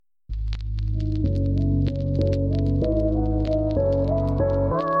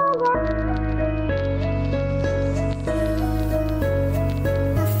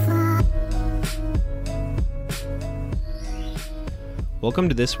Welcome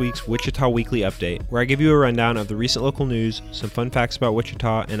to this week's Wichita Weekly Update, where I give you a rundown of the recent local news, some fun facts about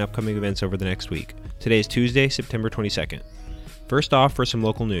Wichita, and upcoming events over the next week. Today is Tuesday, September 22nd. First off, for some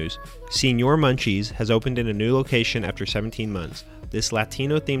local news, Señor Munchies has opened in a new location after 17 months. This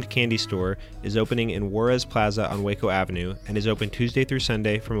Latino-themed candy store is opening in Juarez Plaza on Waco Avenue and is open Tuesday through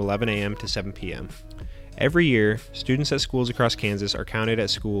Sunday from 11 a.m. to 7 p.m. Every year, students at schools across Kansas are counted at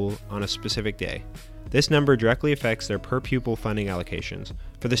school on a specific day. This number directly affects their per-pupil funding allocations.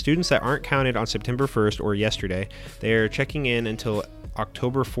 For the students that aren't counted on September 1st or yesterday, they are checking in until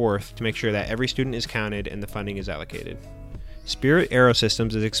October 4th to make sure that every student is counted and the funding is allocated. Spirit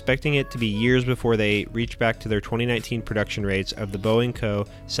Aerosystems is expecting it to be years before they reach back to their 2019 production rates of the Boeing Co.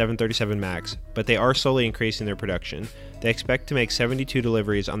 737 MAX, but they are slowly increasing their production. They expect to make 72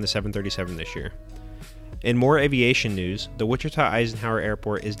 deliveries on the 737 this year. In more aviation news, the Wichita Eisenhower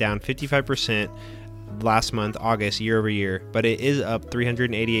Airport is down 55% last month, August, year over year, but it is up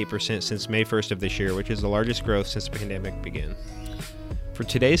 388% since May 1st of this year, which is the largest growth since the pandemic began. For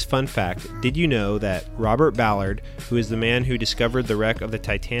today's fun fact, did you know that Robert Ballard, who is the man who discovered the wreck of the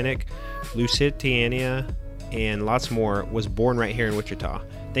Titanic, Lusitania, and lots more, was born right here in Wichita?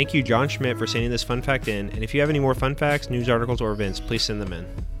 Thank you, John Schmidt, for sending this fun fact in, and if you have any more fun facts, news articles, or events, please send them in.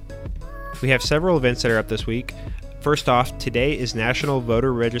 We have several events that are up this week. First off, today is National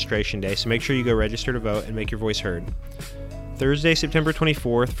Voter Registration Day, so make sure you go register to vote and make your voice heard. Thursday, September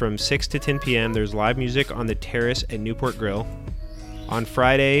 24th, from 6 to 10 p.m., there's live music on the terrace at Newport Grill. On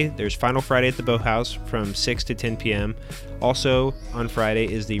Friday, there's Final Friday at the Boathouse from 6 to 10 p.m. Also, on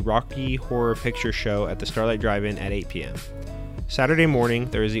Friday is the Rocky Horror Picture Show at the Starlight Drive-In at 8 p.m. Saturday morning,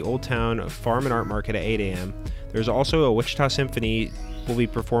 there is the Old Town Farm and Art Market at 8 a.m. There's also a Wichita Symphony will be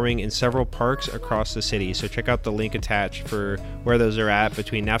performing in several parks across the city, so check out the link attached for where those are at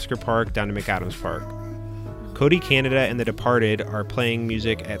between Nafsker Park down to McAdams Park. Cody Canada and The Departed are playing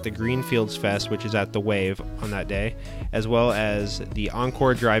music at the Greenfields Fest, which is at the Wave on that day, as well as the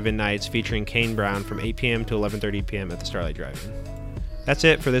Encore Drive-In Nights featuring Kane Brown from 8 p.m. to 11:30 p.m. at the Starlight Drive-In. That's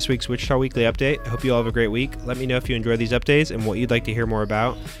it for this week's Wichita Weekly Update. I hope you all have a great week. Let me know if you enjoy these updates and what you'd like to hear more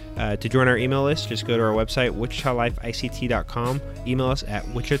about. To join our email list, just go to our website, wichitalifeict.com, email us at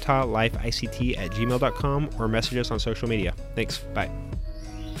wichitalifeict@gmail.com, or message us on social media. Thanks. Bye.